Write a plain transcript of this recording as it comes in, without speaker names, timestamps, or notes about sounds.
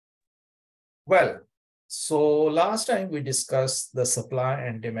Well, so last time we discussed the supply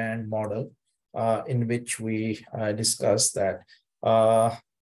and demand model, in which we discussed that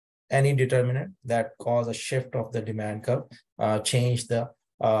any determinant that cause a shift of the demand curve change the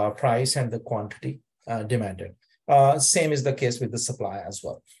price and the quantity demanded. Same is the case with the supply as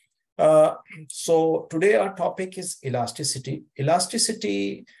well. So today our topic is elasticity.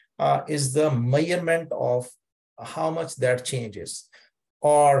 Elasticity is the measurement of how much that changes.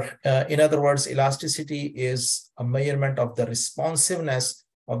 Or in other words, elasticity is a measurement of the responsiveness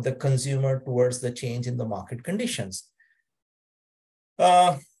of the consumer towards the change in the market conditions.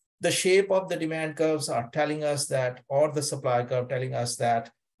 The shape of the demand curves are telling us that, or the supply curve telling us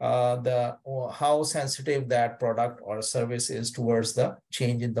that how sensitive that product or service is towards the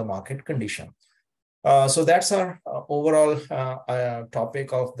change in the market condition. So that's our overall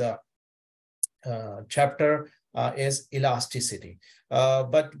topic of the chapter is elasticity.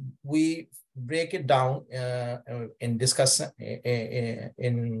 But we break it down in the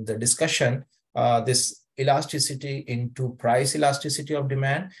discussion this elasticity into price elasticity of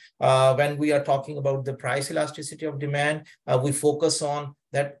demand. When we are talking about the price elasticity of demand, we focus on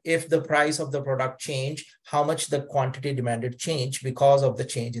that if the price of the product change, how much the quantity demanded change because of the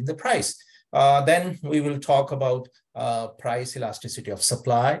change in the price. Then we will talk about price elasticity of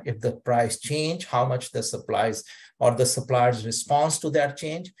supply. If the price change, how much the supplies or the supplier's response to that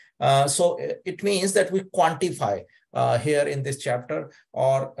change. So it means that we quantify here in this chapter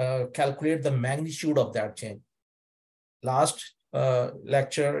or calculate the magnitude of that change. Last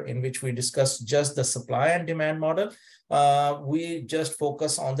lecture in which we discussed just the supply and demand model, we just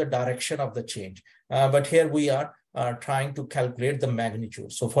focus on the direction of the change. But here we are trying to calculate the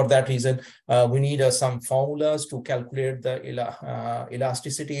magnitude. So for that reason, we need some formulas to calculate the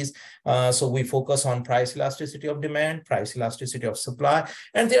elasticities. So we focus on price elasticity of demand, price elasticity of supply,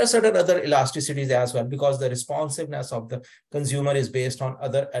 and there are certain other elasticities as well, because the responsiveness of the consumer is based on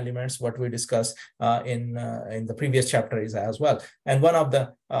other elements, what we discussed in the previous chapter is as well. And one of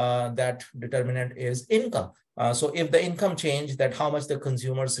the that determinant is income. So if the income change, that how much the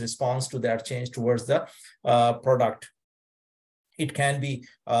consumer's response to that change towards the product. It can be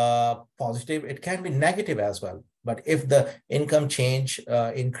positive, it can be negative as well. But if the income change,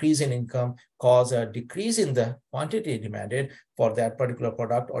 increase in income cause a decrease in the quantity demanded for that particular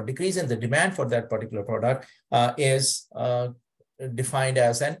product, or decrease in the demand for that particular product, is defined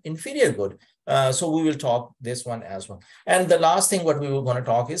as an inferior good. So we will talk this one as well. And the last thing what we were going to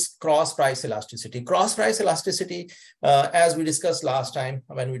talk is cross price elasticity. Cross price elasticity, as we discussed last time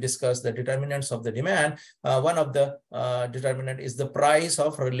when we discussed the determinants of the demand, one of the determinant is the price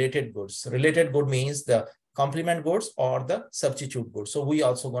of related goods. Related good means the complement goods or the substitute goods. So we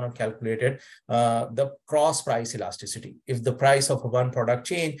also going to calculate it, the cross price elasticity. If the price of one product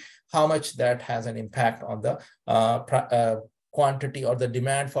change, how much that has an impact on the quantity or the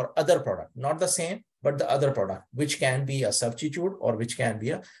demand for other product, not the same, but the other product, which can be a substitute or which can be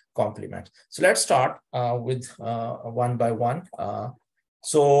a complement. So let's start with one by one.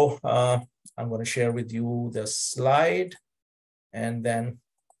 So I'm going to share with you the slide, and then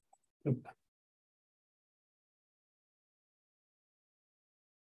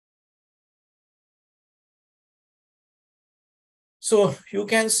so you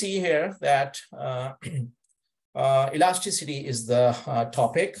can see here that elasticity is the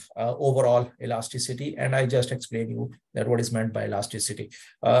topic, overall elasticity, and I just explained you that what is meant by elasticity.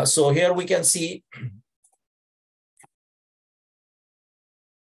 So here we can see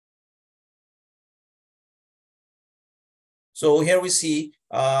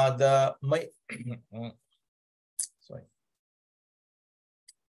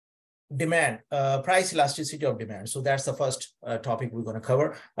demand, price elasticity of demand. So that's the first topic we're going to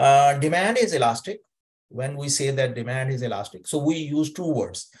cover. Demand is elastic. When we say that demand is elastic, so we use two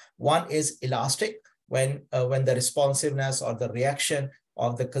words. One is elastic, when the responsiveness or the reaction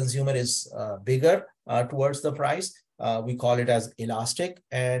of the consumer is bigger towards the price, we call it as elastic.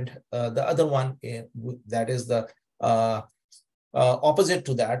 And the other one, that is the opposite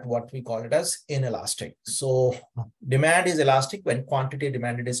to that, what we call it as inelastic. So demand is elastic when quantity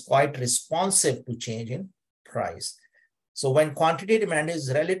demanded is quite responsive to change in price. So when quantity demand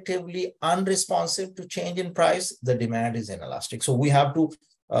is relatively unresponsive to change in price, the demand is inelastic. So we have to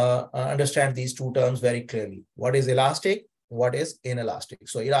understand these two terms very clearly. What is elastic? What is inelastic?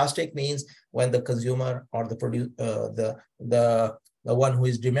 So elastic means when the consumer or the one who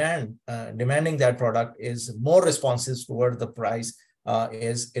is demanding that product is more responsive toward the price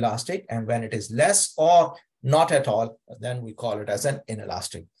is elastic. And when it is less or not at all, then we call it as an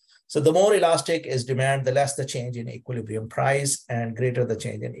inelastic. So the more elastic is demand, the less the change in equilibrium price and greater the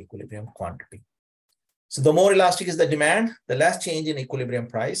change in equilibrium quantity. So the more elastic is the demand, the less change in equilibrium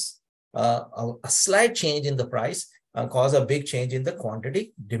price. A slight change in the price cause a big change in the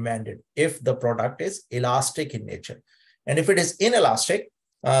quantity demanded if the product is elastic in nature. And if it is inelastic,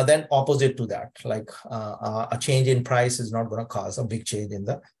 then opposite to that, like a change in price is not going to cause a big change in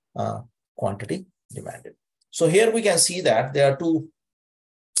the quantity demanded. So here we can see that there are two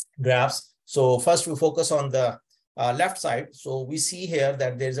graphs. So first we focus on the left side. So we see here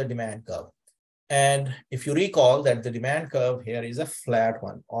that there's a demand curve. And if you recall that the demand curve here is a flat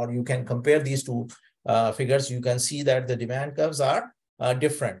one, or you can compare these two figures, you can see that the demand curves are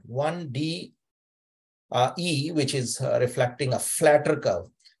different. One DE, which is reflecting a flatter curve,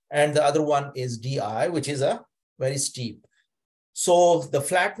 and the other one is DI, which is a very steep. So the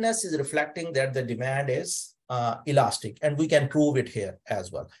flatness is reflecting that the demand is elastic, and we can prove it here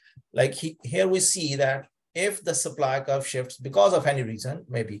as well. Like here we see that if the supply curve shifts because of any reason,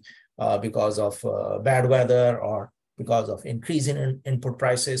 maybe because of bad weather or because of increase in input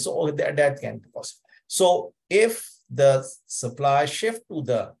prices, so that can be possible. So if the supply shift to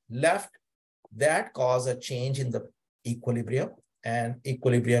the left, that cause a change in the equilibrium, and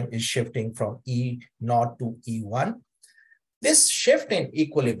equilibrium is shifting from E0 to E1. This shift in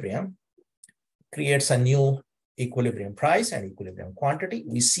equilibrium creates a new equilibrium price and equilibrium quantity.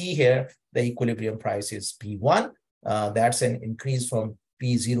 We see here the equilibrium price is P1. That's an increase from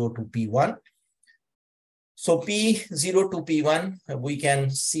P0 to P1. So P0 to P1, we can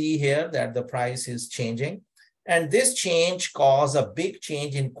see here that the price is changing. And this change caused a big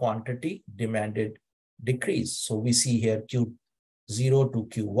change in quantity demanded decrease. So we see here Q0 to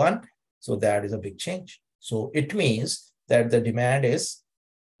Q1. So that is a big change. So it means that the demand is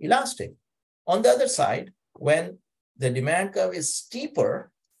elastic. On the other side, when the demand curve is steeper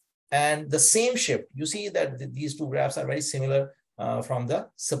and the same shift, you see that these two graphs are very similar from the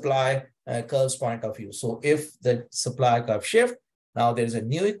supply curves point of view. So if the supply curve shift, now there is a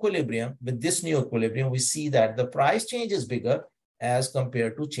new equilibrium. With this new equilibrium, we see that the price change is bigger as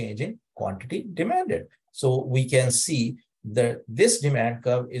compared to change in quantity demanded. So we can see that this demand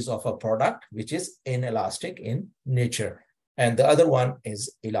curve is of a product which is inelastic in nature, and the other one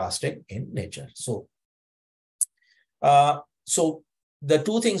is elastic in nature. So, the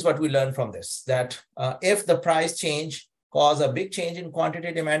two things what we learn from this, that if the price change cause a big change in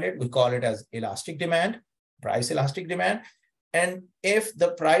quantity demanded, we call it as elastic demand, price elastic demand. And if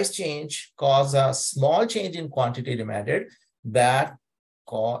the price change cause a small change in quantity demanded, that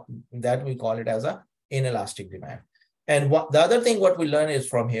we call it as a inelastic demand. And the other thing what we learn is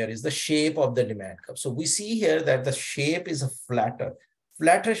from here is the shape of the demand curve. So we see here that the shape is a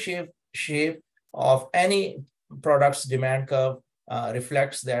flatter shape of any product's demand curve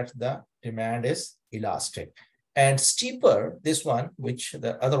reflects that the demand is elastic. And steeper, this one, which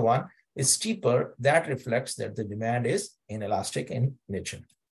the other one is steeper, that reflects that the demand is inelastic in nature.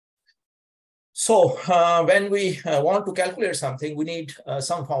 So when we want to calculate something, we need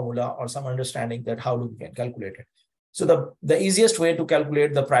some formula or some understanding that how we can calculate it. So the easiest way to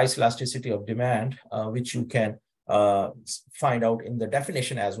calculate the price elasticity of demand, which you can find out in the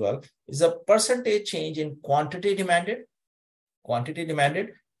definition as well, is a percentage change in quantity demanded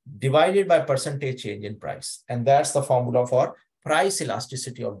divided by percentage change in price. And that's the formula for price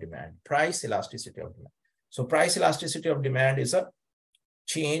elasticity of demand, So price elasticity of demand is a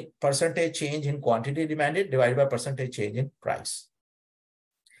percentage change in quantity demanded divided by percentage change in price.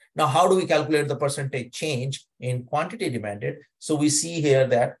 Now, how do we calculate the percentage change in quantity demanded? So we see here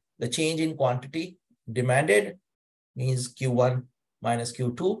that the change in quantity demanded means Q1 minus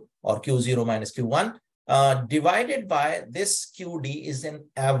Q2 or Q0 minus Q1. Divided by this QD is an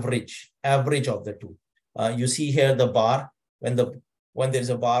average of the two. You see here the bar, when there's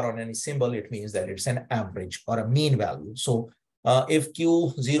a bar on any symbol, it means that it's an average or a mean value. So if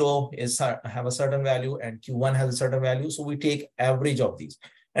Q0 have a certain value and Q1 has a certain value, so we take average of these.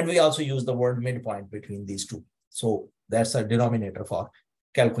 And we also use the word midpoint between these two. So that's a denominator for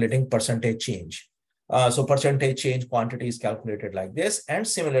calculating percentage change. So percentage change quantity is calculated like this. And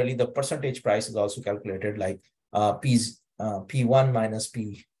similarly, the percentage price is also calculated like P1 minus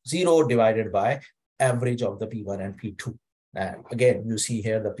P0 divided by average of the P1 and P2. And again, you see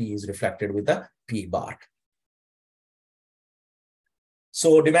here the P is reflected with the P bar.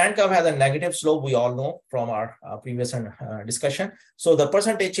 So demand curve has a negative slope, we all know from our previous discussion. So the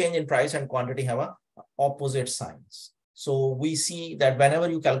percentage change in price and quantity have a opposite signs. So we see that whenever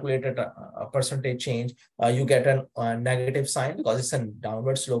you calculate a percentage change, you get a negative sign because it's a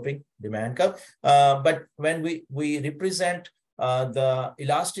downward sloping demand curve. But when we represent the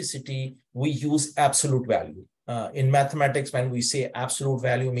elasticity, we use absolute value. In mathematics, when we say absolute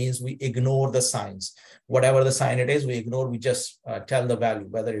value means we ignore the signs. Whatever the sign it is, we ignore, we just tell the value,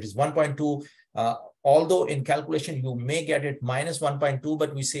 whether it is 1.2. Although in calculation, you may get it minus 1.2,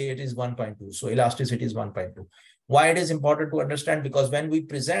 but we say it is 1.2. So elasticity is 1.2. Why it is important to understand? Because when we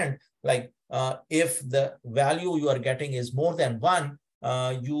present, like if the value you are getting is more than 1,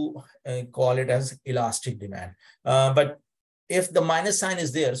 you call it as elastic demand. But if the minus sign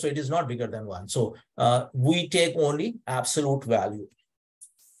is there, so it is not bigger than 1. So we take only absolute value.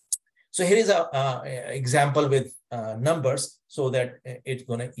 So here is a example with numbers so that it's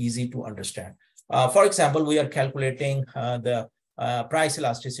going to easy to understand. For example, we are calculating the price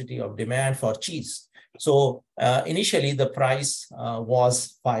elasticity of demand for cheese. So initially the price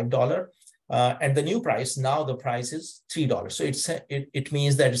was $5, and the new price, now the price is $3. So it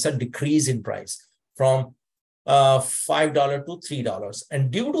means that it's a decrease in price from $5 to $3.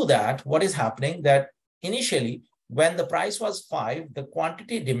 And due to that, what is happening that initially when the price was 5, the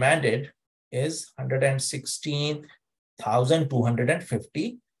quantity demanded is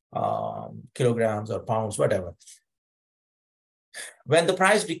 116,250 kilograms or pounds, whatever. When the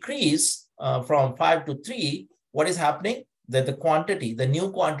price decreased from 5 to 3, what is happening? That the quantity, the new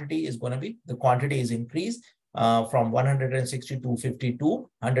quantity is going to be, the quantity is increased from 162.50 to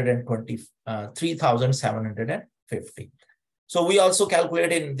 123,750. So we also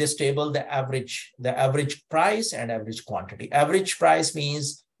calculate in this table the average price and average quantity. Average price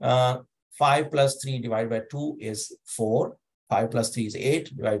means 5 plus 3 divided by 2 is 4. 5 plus 3 is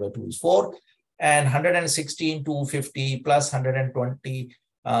 8, divided by 2 is 4. And 116,250 plus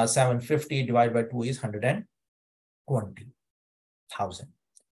 120,750 divided by 2 is 120,000.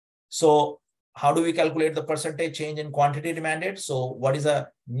 So how do we calculate the percentage change in quantity demanded? So what is a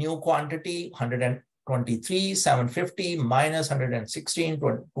new quantity? 123,750 minus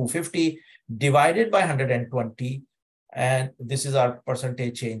 116,250 divided by 120. And this is our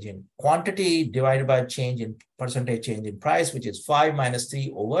percentage change in quantity divided by change in percentage change in price, which is 5 minus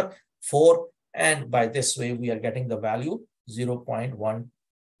 3 over 4. And by this way, we are getting the value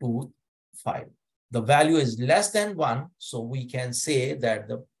 0.125. The value is less than 1. So we can say that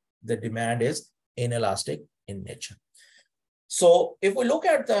the demand is inelastic in nature. So if we look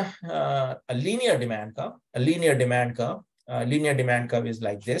at the a linear demand curve, linear demand curve is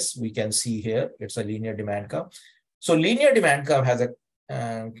like this. We can see here, it's a linear demand curve. So linear demand curve has a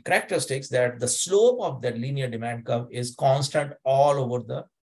characteristics that the slope of the linear demand curve is constant all along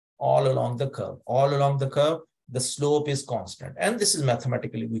the curve. All along the curve, the slope is constant. And this is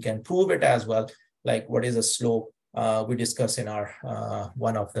mathematically, we can prove it as well. Like what is a slope? We discuss in our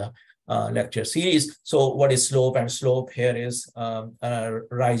one of the lecture series. So what is slope? And slope here is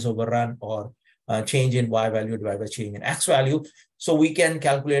rise over run, or change in y value divided by change in x value. So we can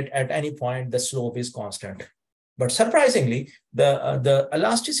calculate at any point the slope is constant. But surprisingly, the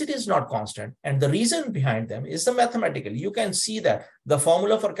elasticity is not constant. And the reason behind them is the mathematical. You can see that the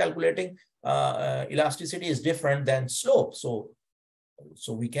formula for calculating elasticity is different than slope. So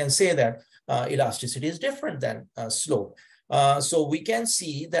we can say that elasticity is different than slope. So we can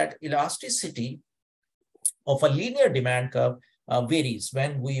see that elasticity of a linear demand curve varies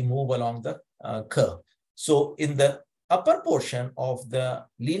when we move along the curve. So in the upper portion of the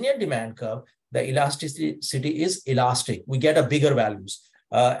linear demand curve, the elasticity is elastic. We get a bigger values.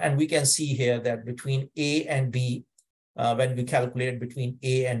 And we can see here that between A and B, when we calculate between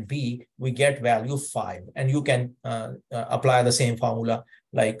A and B, we get value 5. And you can apply the same formula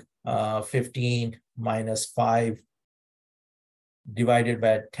like 15 minus 5 divided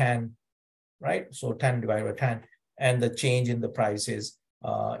by 10, right? So 10 divided by 10. And the change in the price is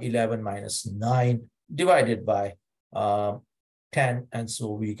 11 minus 9 divided by 10. And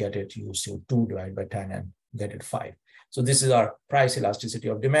so we get it, you see 2 divided by 10 and get it 5. So this is our price elasticity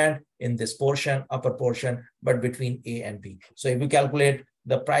of demand in this portion, upper portion, but between A and B. So if we calculate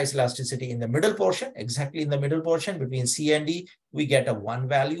the price elasticity in the middle portion, exactly in the middle portion between C and D, we get a 1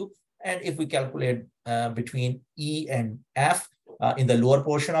 value. And if we calculate between E and F, in the lower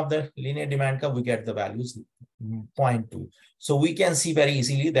portion of the linear demand curve, we get the values 0.2. So we can see very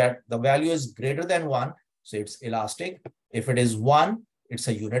easily that the value is greater than 1. So it's elastic. If it is 1, it's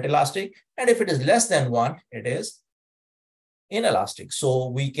a unit elastic. And if it is less than 1, it is inelastic. So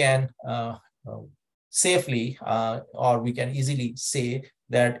we can safely or we can easily say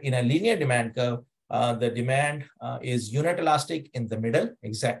that in a linear demand curve, the demand is unit elastic in the middle,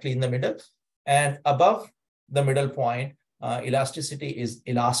 exactly in the middle. And above the middle point, elasticity is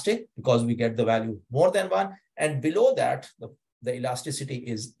elastic because we get the value more than 1. And below that, the elasticity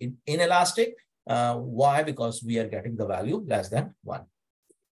is inelastic Why? Because we are getting the value less than 1.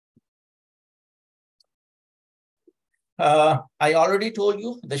 I already told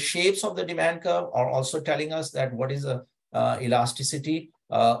you the shapes of the demand curve are also telling us that what is the elasticity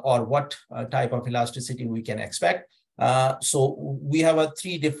or what type of elasticity we can expect. So we have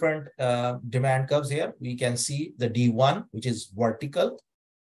 3 different demand curves here. We can see the D1, which is vertical.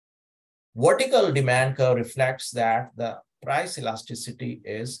 Vertical demand curve reflects that the price elasticity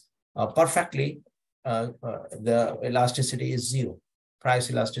is perfectly, the elasticity is 0. Price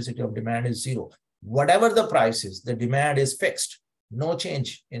elasticity of demand is 0. Whatever the price is, the demand is fixed, no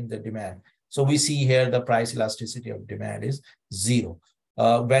change in the demand. So we see here the price elasticity of demand is 0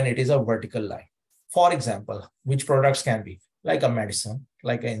 when it is a vertical line. For example, which products can be? Like a medicine,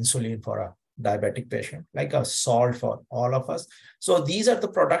 like an insulin for a diabetic patient, like a salt for all of us. So these are the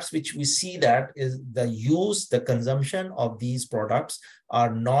products which we see that is the use, the consumption of these products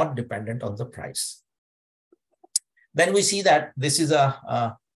are not dependent on the price. Then we see that this is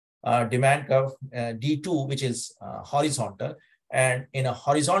a demand curve D2, which is horizontal. And in a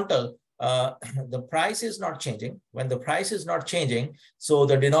horizontal, the price is not changing. When the price is not changing, so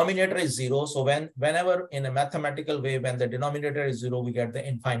the denominator is 0. So whenever in a mathematical way, when the denominator is 0, we get the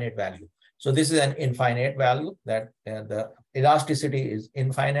infinite value. So this is an infinite value that the elasticity is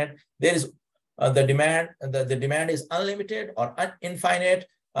infinite. There is the demand is unlimited or infinite.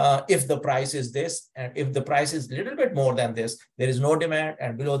 If the price is this, and if the price is a little bit more than this, there is no demand,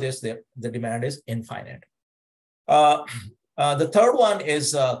 and below this, the demand is infinite. The third one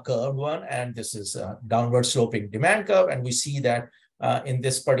is a curved one, and this is a downward sloping demand curve. And we see that in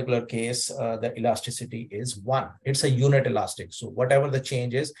this particular case, the elasticity is 1. It's a unit elastic. So whatever the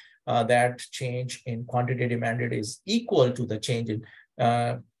change is, that change in quantity demanded is equal to the change in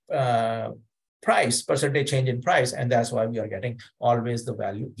price, percentage change in price. And that's why we are getting always the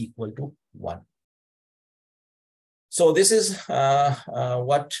value equal to 1. So this is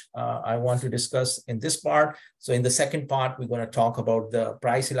what I want to discuss in this part. So in the second part, we're going to talk about the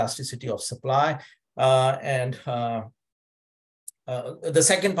price elasticity of supply. The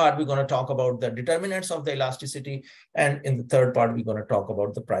second part, we're going to talk about the determinants of the elasticity. And in the third part, we're going to talk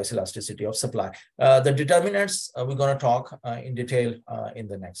about the price elasticity of supply. The determinants, we're going to talk in detail in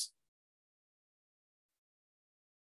the next